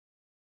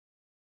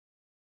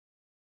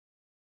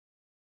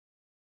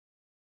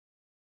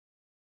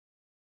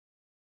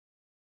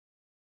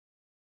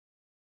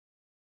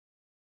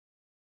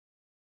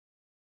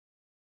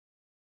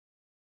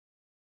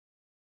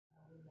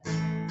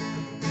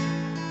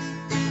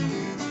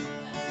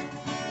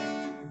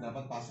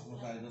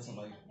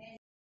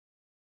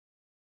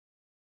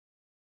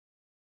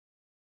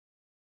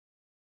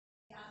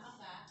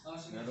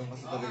Meron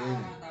kasi talaga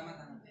yun.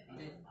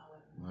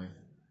 Okay.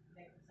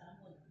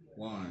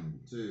 1,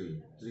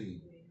 2,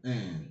 3,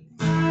 and...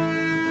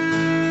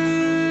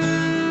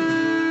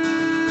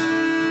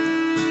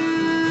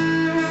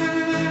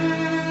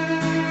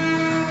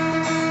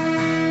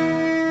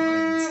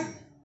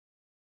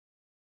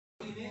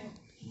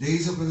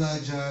 Days of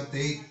Elijah,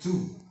 take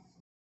 2.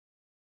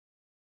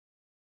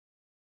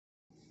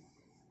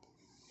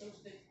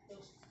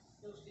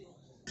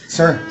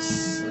 Sir,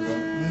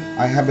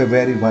 I have a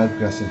very wild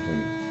question for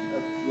you.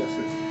 Yes,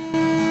 sir.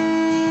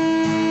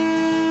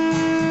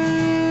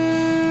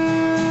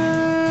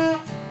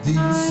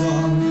 These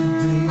are the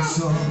days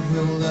of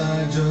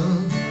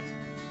Elijah.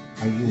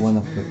 Are you one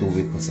of the 2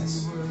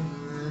 witnesses?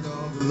 Word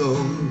of the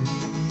Lord.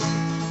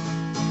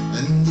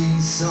 And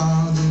these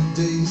are the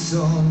days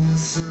of the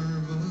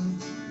servant.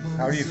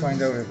 How do you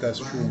find out if that's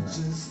true or not?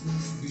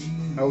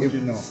 How would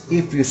you know?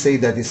 If you say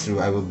that is true,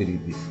 I will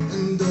believe you.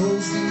 And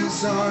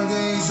these are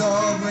days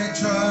of great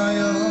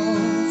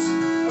trials,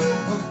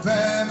 of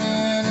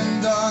famine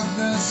and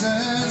darkness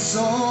and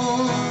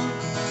sorrow.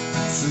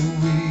 So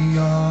we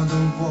are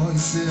the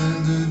voice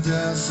in the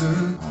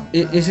desert.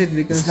 Is it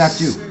because It's not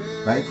you,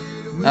 right?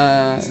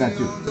 It's not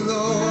you. The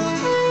Lord,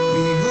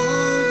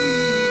 behold, He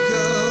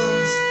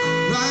comes,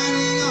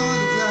 riding on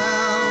the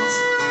clouds,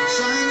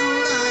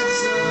 shining like the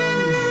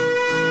sun,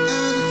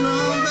 and the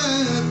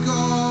trumpet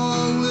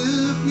call,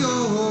 lift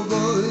your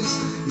voice.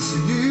 It's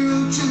a year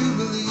of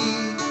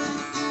Jubilee,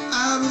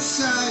 out of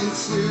sight,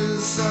 till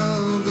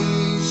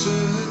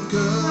salvation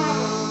comes.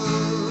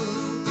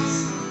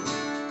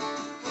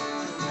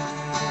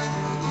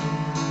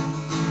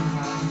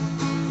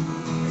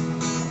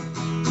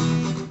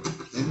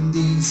 And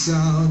these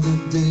are the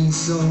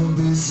days of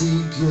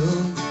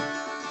Ezekiel,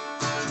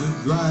 the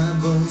dry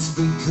bones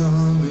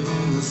becoming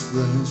his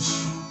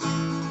flesh.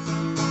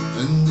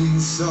 And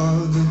these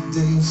are the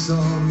days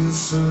of your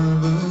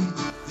servant.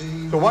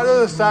 So what are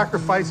the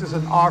sacrifices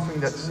and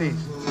offering that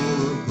ceased?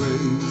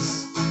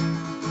 Praise.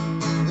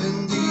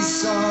 And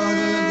these are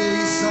the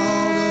days of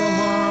the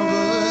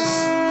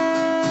harvest.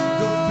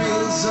 The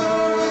fields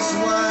are as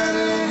wide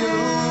as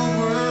your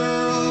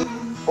world.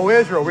 O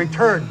Israel,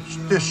 return,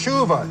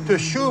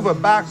 teshuva,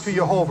 back to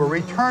Jehovah.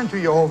 Return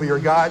to Jehovah your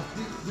God,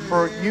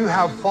 for you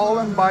have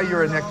fallen by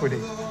your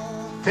iniquity.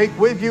 Take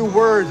with you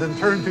words and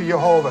turn to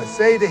Jehovah.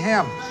 Say to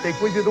him, take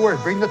with you the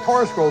words, bring the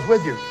Torah scrolls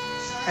with you.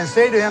 And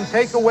say to him,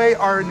 take away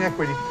our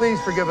iniquity. Please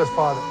forgive us,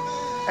 Father.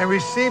 And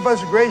receive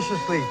us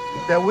graciously,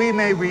 that we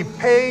may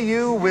repay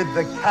you with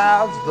the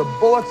calves, the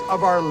bullocks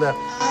of our lips.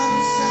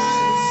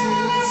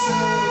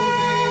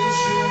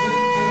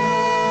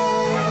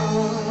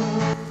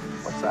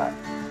 What's that?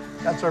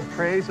 That's our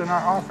praise and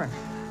our offering.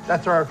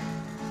 That's our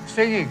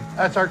singing.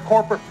 That's our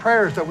corporate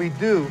prayers that we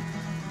do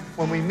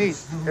when we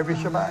meet every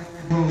Shabbat.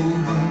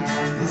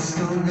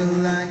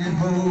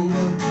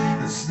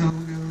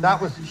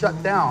 That was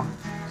shut down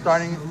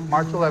starting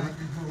March 11th,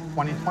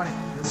 2020.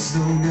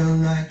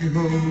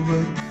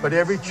 But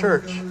every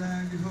church,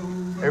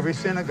 every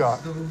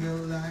synagogue,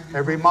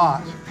 every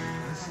mosque,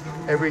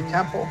 every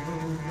temple,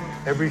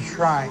 every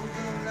shrine,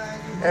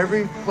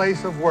 every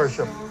place of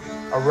worship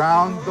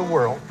around the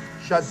world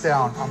shut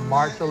down on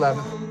March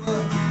 11th.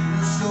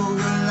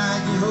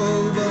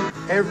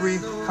 Every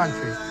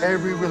country,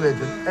 every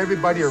religion,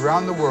 everybody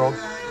around the world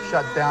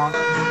shut down.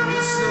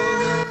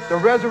 The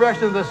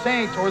resurrection of the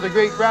saints, or the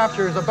great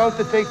rapture, is about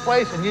to take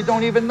place and you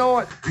don't even know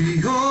it.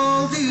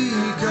 Behold, He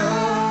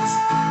comes,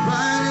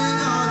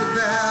 riding on the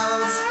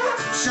clouds,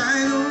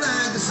 shining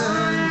like the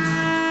sun,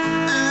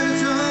 and a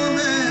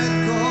trumpet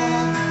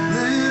call,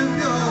 lift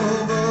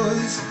your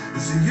voice.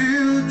 It's a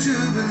year of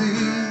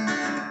Jubilee,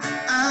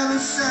 out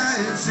of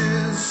sight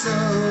till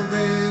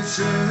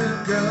salvation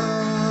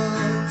comes.